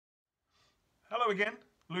Hello again,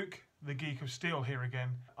 Luke, the Geek of Steel here again.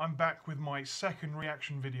 I'm back with my second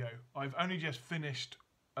reaction video. I've only just finished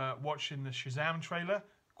watching the Shazam trailer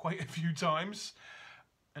quite a few times,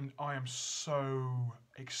 and I am so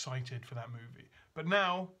excited for that movie. But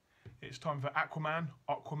now, it's time for Aquaman.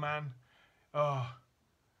 I've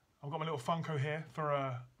got my little Funko here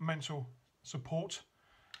for mental support.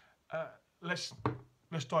 Let's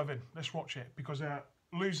dive in. Let's watch it, because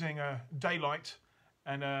losing daylight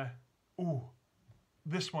and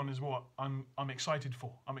this one is what I'm excited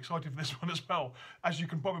for. I'm excited for this one as well. As you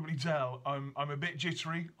can probably tell, I'm a bit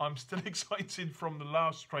jittery. I'm still excited from the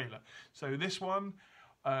last trailer. So this one,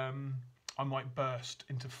 I might burst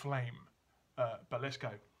into flame. But let's go.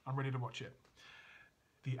 I'm ready to watch it.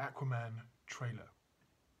 The Aquaman trailer.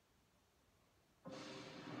 My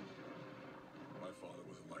father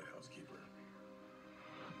was a lighthouse keeper.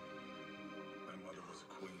 My mother was a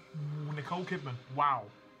queen. Ooh, Nicole Kidman. Wow.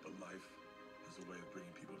 But life is a way of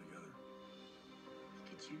bringing people together. We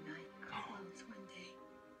could unite our worlds one day.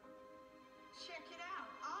 Check it out.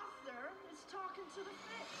 Arthur is talking to the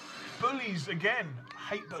fish. Bullies again.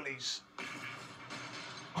 Hate bullies.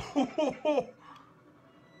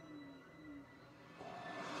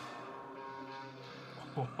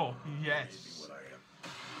 Oh, yes. What I am.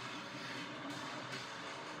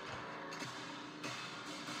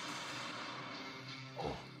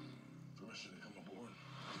 Oh. Permission to come aboard.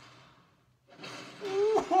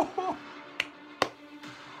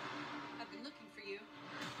 I've been looking for you.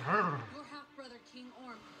 Your half-brother, King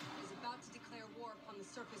Orm, is about to declare war upon the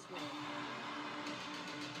surface world.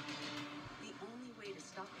 The only way to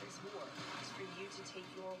stop this war is for you to take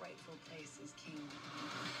your rightful place as king.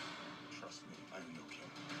 Trust me, I'm no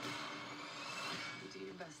king. You do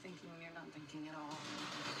your best thinking when you're not thinking at all.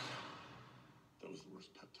 That was the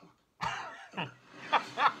worst pep talk. You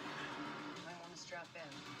might want to strap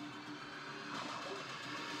in.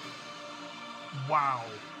 Wow.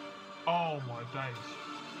 Oh my days.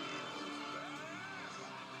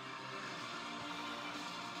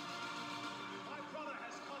 My brother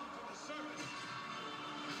has come from the surface.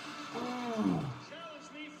 Ooh. Challenge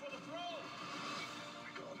me for the throne. I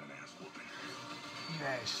call it an ass whooping.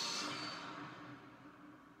 Yes.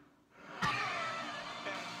 I'm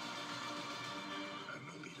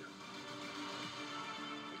no leader.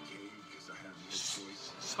 I came because I had no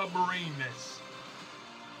choice. Submarineness.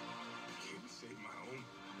 I came to save my own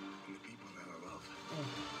and the people that I love.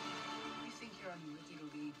 You think you're unworthy to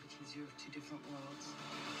lead because you're of two different worlds.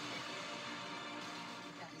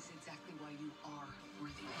 But that is exactly why you are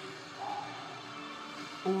worthy.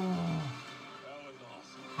 Ooh. That was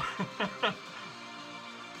awesome.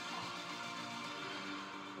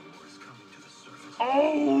 The war is coming to the surface. Oh.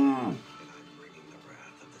 And I'm bringing the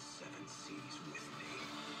wrath of the seven seas with me.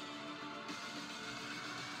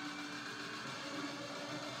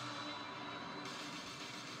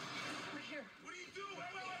 We're here. What do you do? Wait.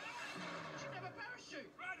 Should have a parachute.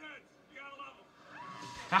 Redheads, you gotta love them.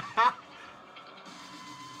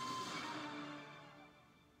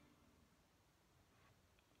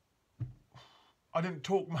 I didn't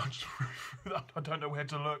talk much through that. I don't know where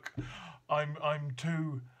to look. I'm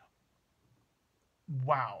too...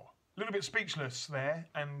 Wow. A little bit speechless there,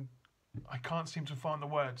 and I can't seem to find the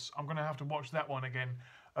words. I'm going to have to watch that one again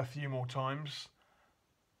a few more times.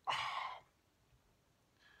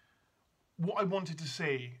 What I wanted to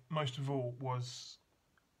see, most of all, was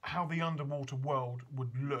how the underwater world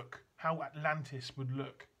would look, how Atlantis would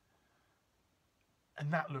look.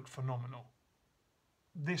 And that looked phenomenal.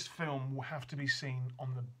 This film will have to be seen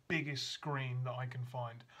on the biggest screen that I can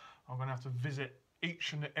find. I'm going to have to visit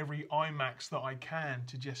each and every IMAX that I can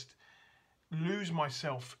to just lose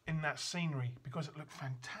myself in that scenery, because it looked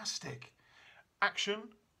fantastic.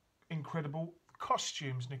 Action, incredible.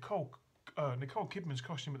 Costumes, Nicole Kidman's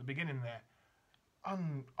costume at the beginning there.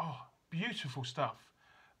 Beautiful stuff.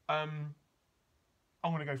 I'm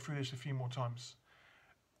going to go through this a few more times.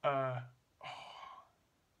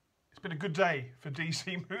 It's been a good day for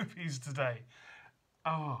DC movies today.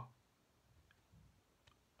 I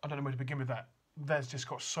don't know where to begin with that. There's just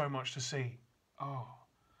got so much to see.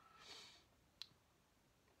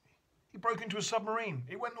 He broke into a submarine.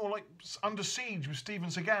 It went all like Under Siege with Steven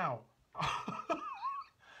Seagal.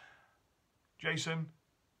 Jason,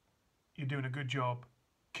 you're doing a good job.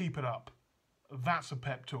 Keep it up. That's a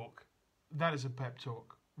pep talk. That is a pep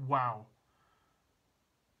talk. Wow.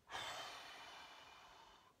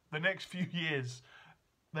 The next few years,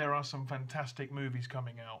 there are some fantastic movies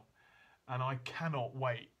coming out, and I cannot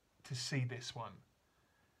wait to see this one.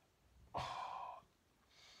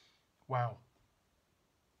 Wow.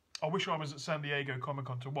 I wish I was at San Diego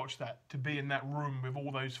Comic-Con to watch that, to be in that room with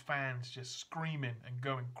all those fans just screaming and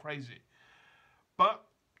going crazy. But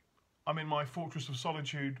I'm in my Fortress of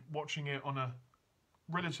Solitude watching it on a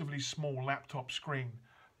relatively small laptop screen,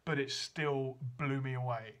 but it still blew me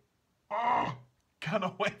away. Oh,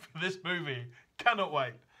 cannot wait for this movie. Cannot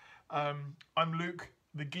wait. I'm Luke,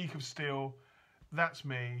 the Geek of Steel. That's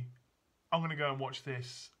me. I'm going to go and watch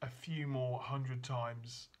this a few more 100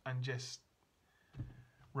 times and just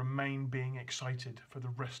remain being excited for the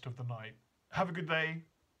rest of the night. Have a good day.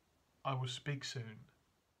 I will speak soon.